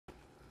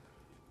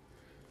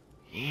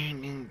You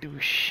didn't do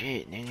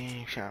shit,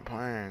 nigga. Stop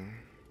playing.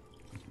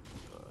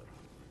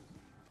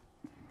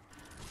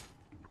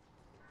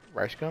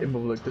 Rice Hey, gum? but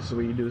look, this is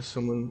what you do to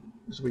someone.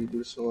 This is what you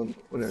do to someone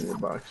when they're in your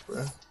box,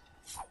 bro.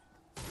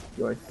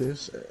 You like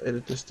this,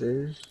 edit the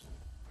stairs,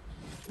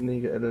 and then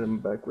you can edit them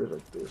backwards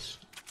like this.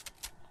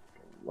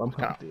 One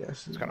pump the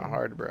asses. It's kind of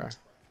hard, bro.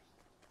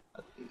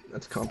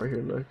 That's comp right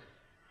here, look.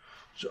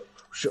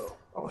 Show.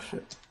 Oh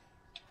shit.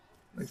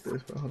 Like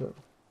this, bro. Hold up.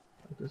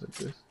 Like this, like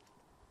this.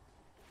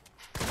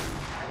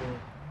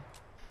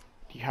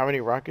 Do you have any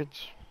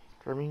rockets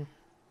for me?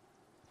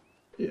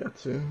 Yeah,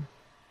 too.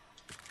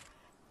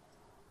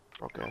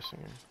 Okay,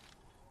 singer.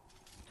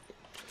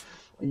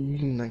 You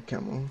using that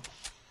camo?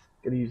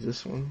 Gotta use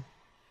this one.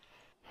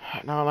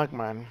 No, I like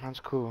mine.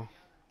 That's cool.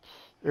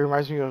 It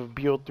reminds me of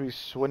BO3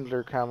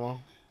 Swindler camo.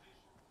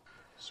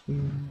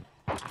 Swing.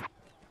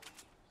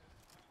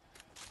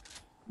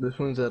 This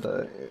one's at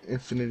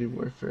Infinite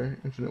Warfare.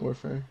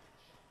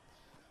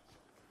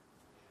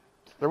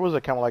 There was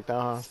a camo like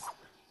that, huh?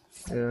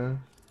 Yeah.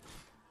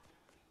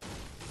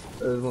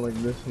 There's one like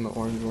this and the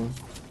orange one.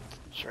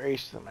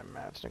 Trace them and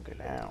match nigga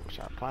down.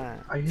 Stop playing.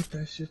 I hit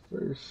that shit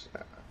first.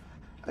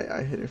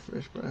 I hit it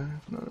first, bro. You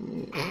know what I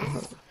mean?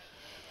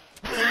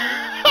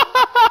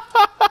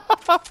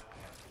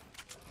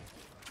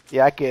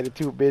 Yeah, I can hit it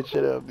too, bitch.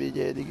 Shut up, bitch.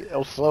 Yeah, nigga. It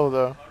was slow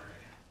though.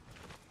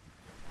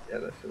 Yeah,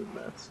 that shit was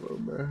mad slow,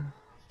 bro.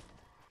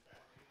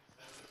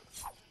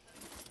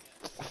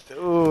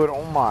 Dude,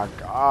 oh my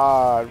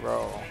god,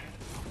 bro.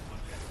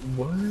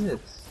 What?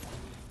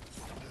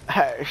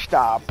 Hey,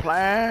 stop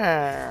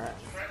playing.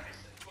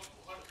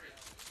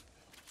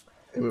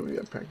 Hey, but we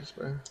got practice,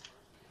 bro.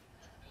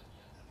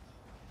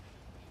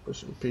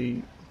 Push and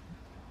Pete.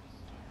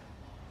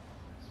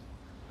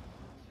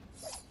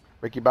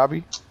 Ricky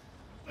Bobby?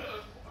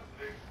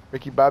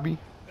 Ricky Bobby?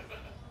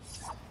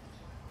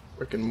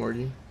 Rick and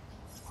Morty.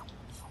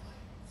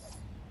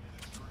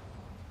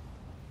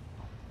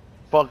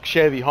 Fuck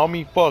Chevy,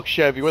 homie. Fuck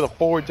Chevy. Where the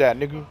Ford's at,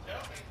 nigga?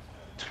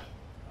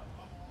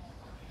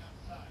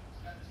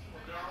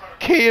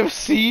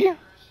 KFC?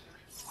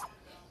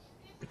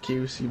 The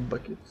KFC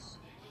buckets.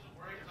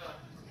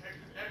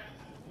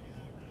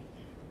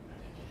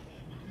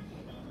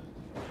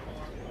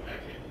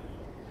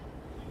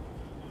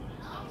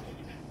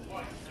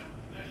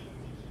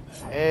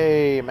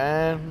 Hey,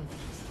 man.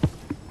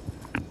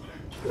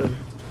 Good.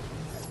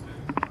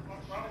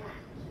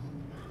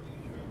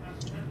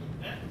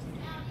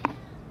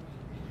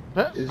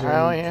 Is there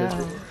Hell any yeah.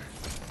 ticket?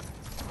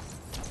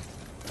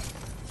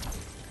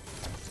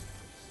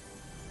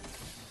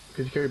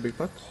 Could you carry big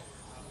bucks?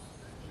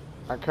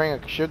 I'm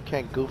carrying a sugar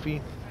cane,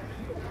 Goofy.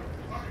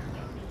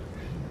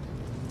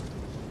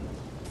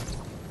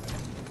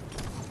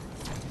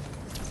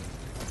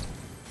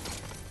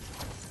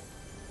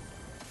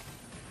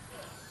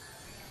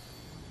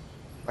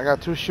 I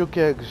got 2 shoe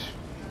kegs.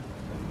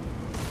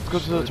 Let's go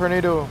to the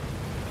tornado.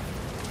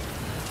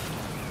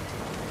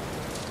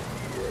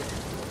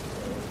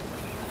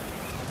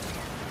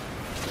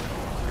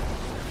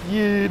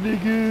 Yeah,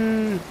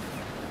 nigga.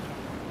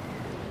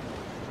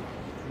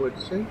 What'd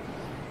you say?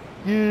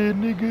 Yeah,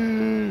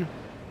 nigga.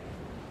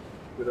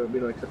 We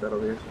don't accept that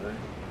over here, sorry.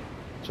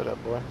 Shut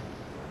up, boy.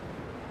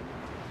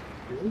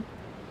 Really?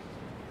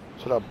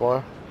 Shut up,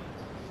 boy.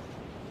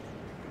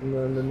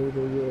 No, the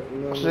noodle yet.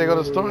 No, Should I go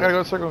to the store? I gotta go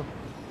to the circle.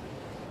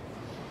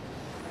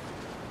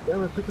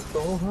 Damn, I picked up the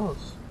whole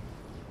house.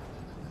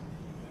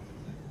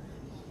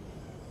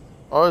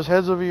 Oh, his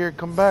head's over here.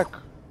 Come back.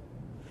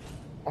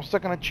 I'm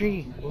stuck on a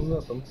tree.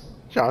 What's up?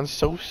 John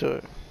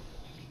Sosa.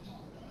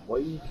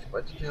 Why'd you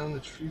get on the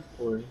tree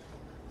for?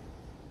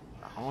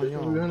 Oh, People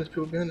yo. behind us,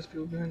 people behind us,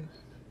 people behind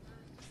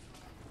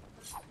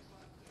us.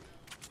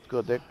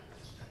 Good, Dick.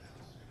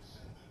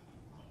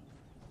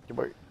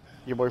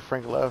 Your boy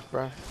Frank left,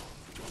 bro.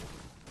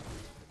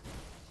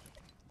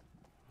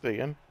 Say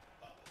again.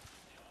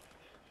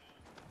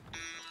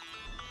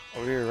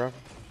 Over here, bro.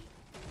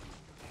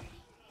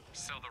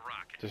 So the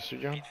rocket, This is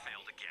John? it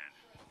failed again.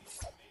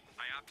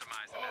 I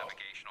optimized the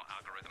navigational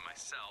algorithm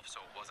myself, so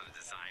it wasn't a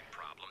design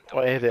problem.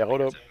 Oh, hey there, hold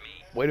up. Because of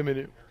me, Wait a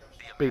minute.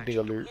 the Big nigga Apache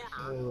alert.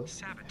 order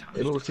sabotaged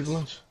Hey, let's us. take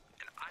lunch.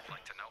 And I'd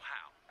like to know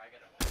how.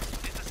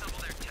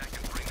 Disassemble their tech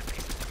and bring the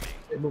pieces to me.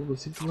 Hey,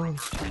 let's take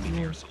lunch.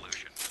 Engineer a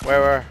solution.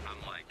 Where?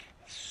 I'm like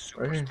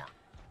super Right here. smart.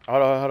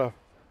 Hold on.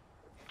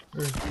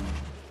 Hey,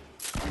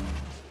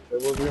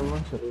 where we got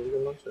lunch at? Where we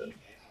got lunch at?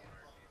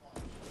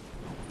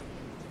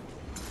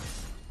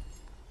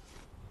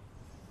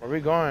 Where we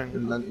going? You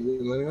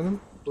landing on him?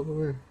 Go over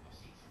here.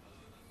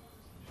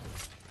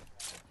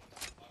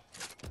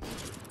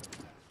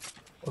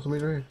 What's the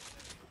meter here?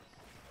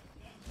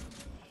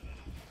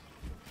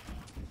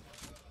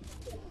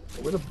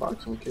 Where the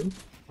box one, kid?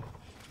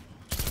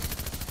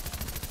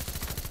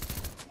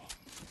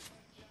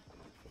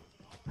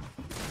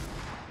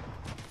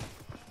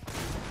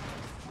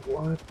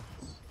 What?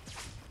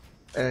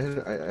 I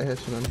had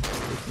some on.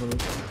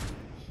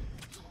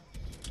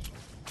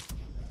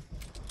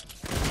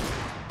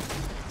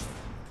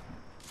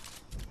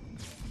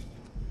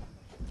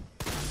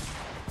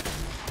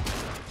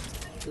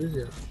 Where is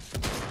he at?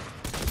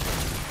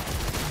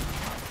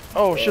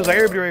 Oh shit, there's like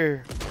everybody right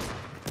here.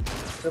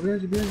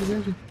 Behind you, behind you,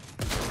 behind you.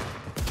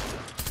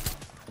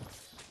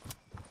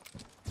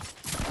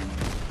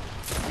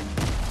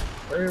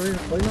 Right,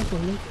 why not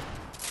one?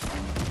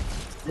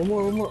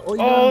 One more. Oh,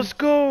 yeah. Oh, let's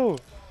go.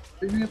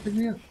 Pick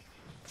me up.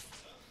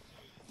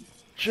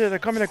 Shit, they're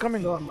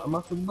coming. No, I'm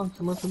out for the box,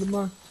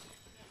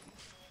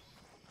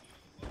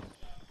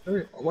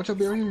 Hurry, watch out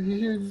behind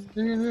here, he's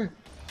here.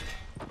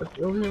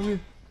 Over here.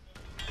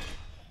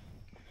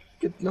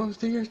 No,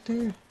 stay here.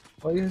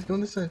 Oh, yes, go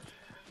on this side.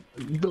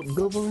 Build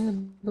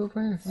over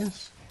here,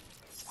 yes.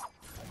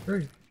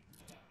 Hurry.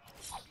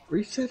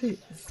 Reset it.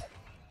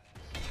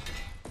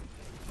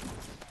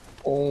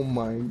 Oh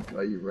my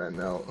god, you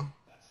ran out.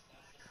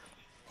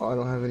 Oh, I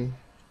don't have any.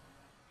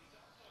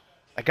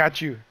 I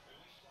got you.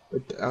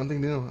 Wait, I don't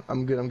think they know.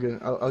 I'm good.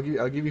 I'll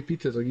give you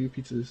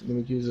pizzas. Let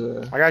me use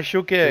I got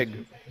shoe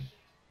keg.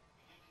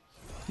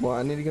 Well,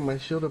 I need to get my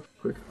shield up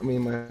quick. I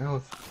mean, my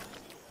health.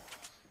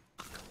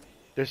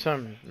 There's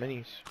some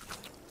minis.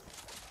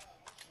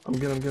 I'm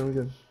good.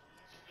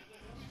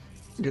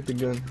 Get the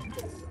gun.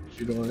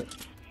 Shoot on it.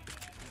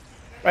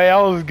 Hey, that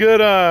was good.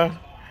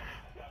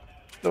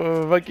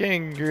 The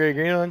fucking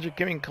Green Lantern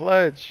came in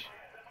clutch.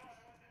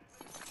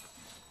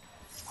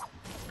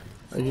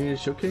 Are you need a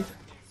showcase?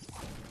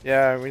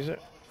 Yeah, where's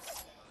it?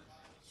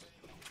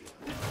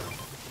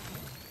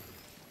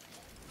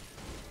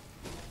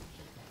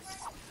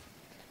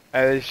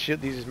 This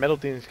shit, these metal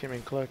things came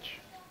in clutch.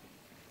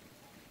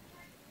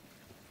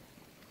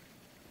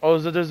 Oh,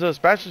 there's a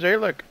spatula here,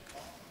 look.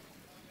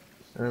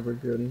 Alright, we're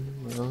good.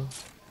 Well,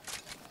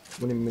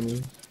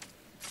 mini.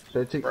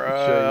 Should I take?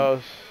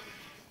 Bro,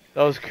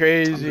 that was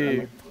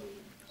crazy.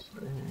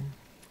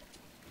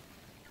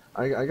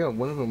 I got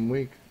one of them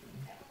weak.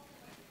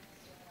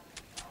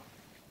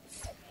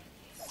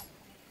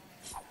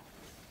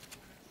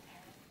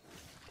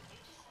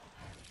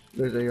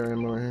 There's AR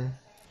ammo right here.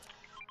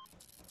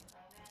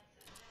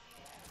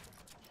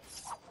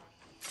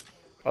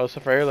 Oh,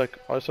 stuff right here, look.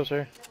 All this stuff's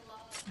here.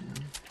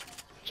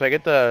 Should I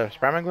get the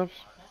Spider-Man gloves?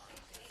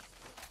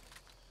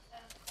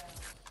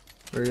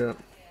 Hurry up.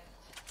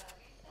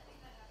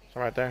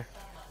 Some right there.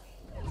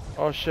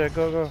 Oh shit,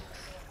 go.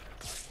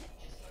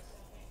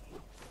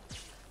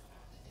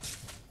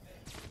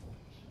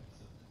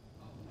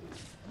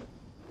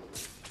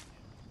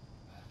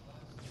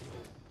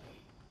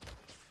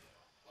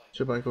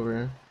 Ship bike over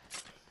here.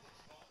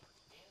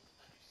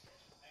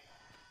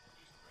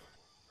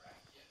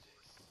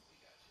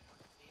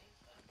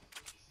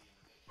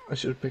 I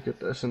should have picked up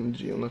the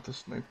SMG and not the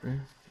sniper.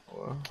 Oh,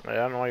 wow. Yeah, I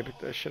don't know why you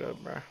picked that shit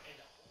up, bro.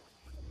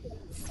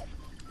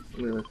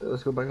 Right there.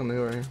 Let's go back on the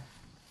hill right here.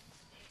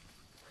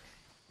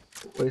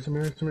 Wait,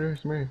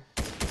 Samir.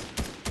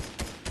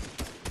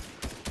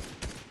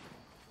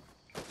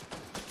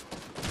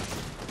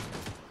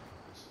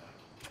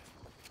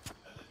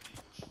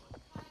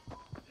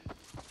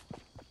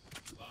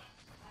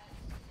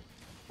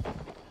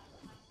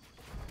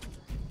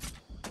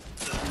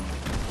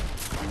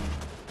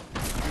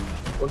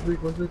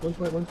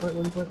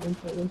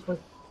 One fight.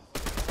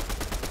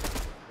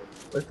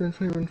 Right there in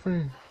front of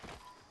you.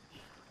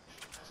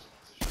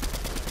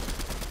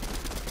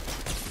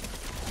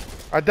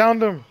 I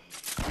downed him.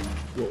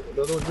 Yo,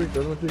 the other one's weak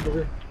over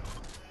here.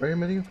 Right here,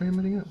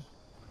 meeting up.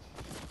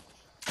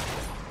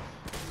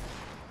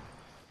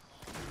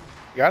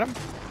 You got him?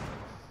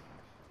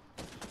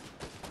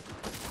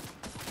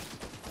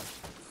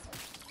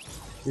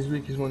 He's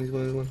weak, he's one.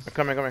 I'm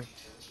coming.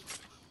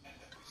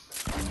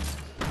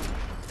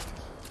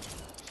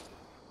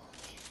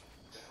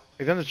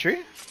 He's on the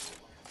tree?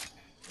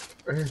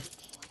 Right here.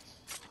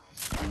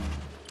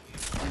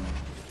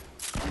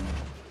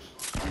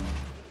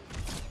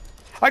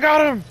 I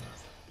got him!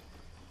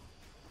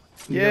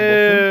 You got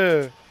both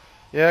of them?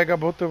 Yeah, I got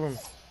both of them.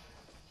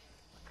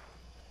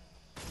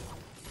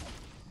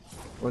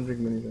 One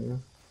drink minis right now.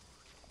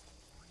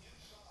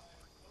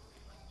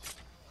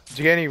 Did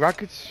you get any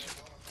rockets?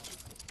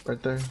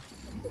 Right there.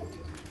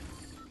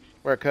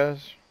 Where,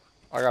 cuz?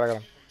 I got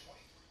him.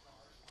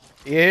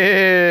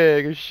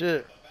 Yeah, good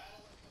shit.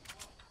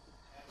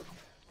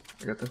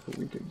 I got that for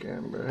week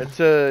again, bro.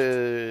 It's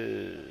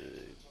a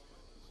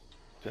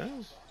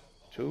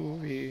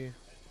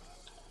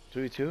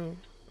 2v2.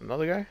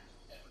 Another guy.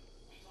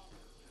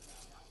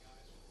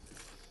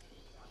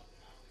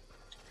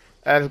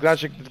 And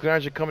this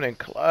grenade coming in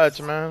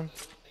clutch, man.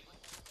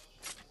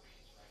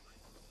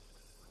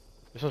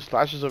 There's some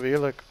slashes over here.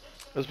 Look,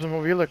 there's some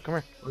over here. Look, come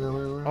here.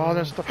 Where? Oh,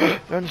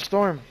 they're in the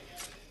storm.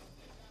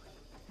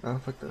 Oh,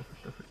 fuck that.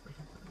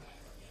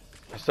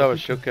 I saw a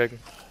shield keg.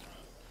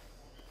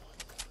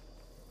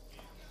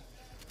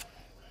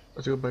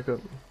 Let's go back up.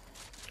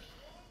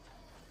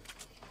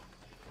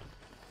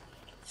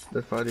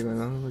 They're fighting right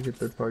now. We'll get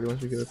third party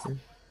once we get up here.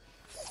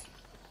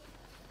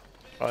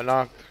 Oh, I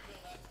knocked.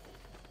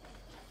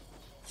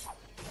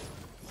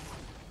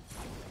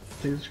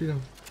 Take the tree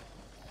down.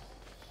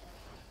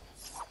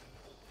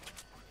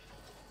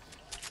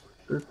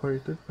 Third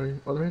party.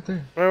 Oh, they're right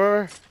there.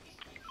 Where?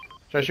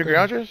 Should I shoot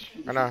grenades?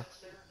 Or nah?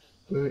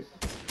 Wait.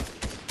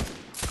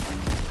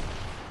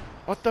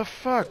 What the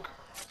fuck?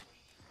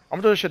 I'm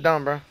gonna do this shit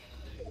down, bro.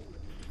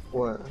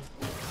 What?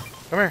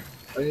 Come here.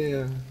 Oh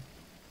yeah.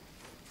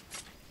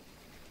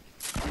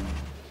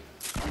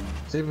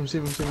 Save him,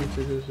 save him, save him,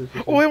 save him, save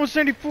him. Oh, it was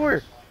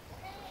 74.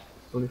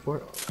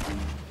 24?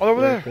 All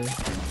over there. Okay.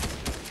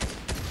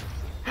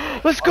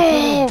 Let's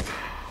go!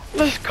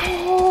 Let's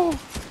go!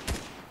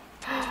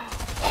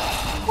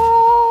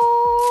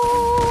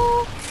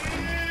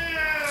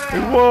 We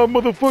won,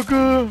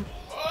 motherfucker!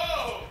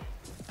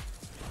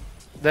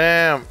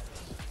 Damn.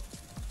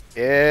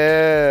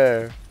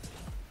 Yeah.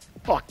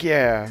 Fuck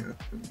yeah.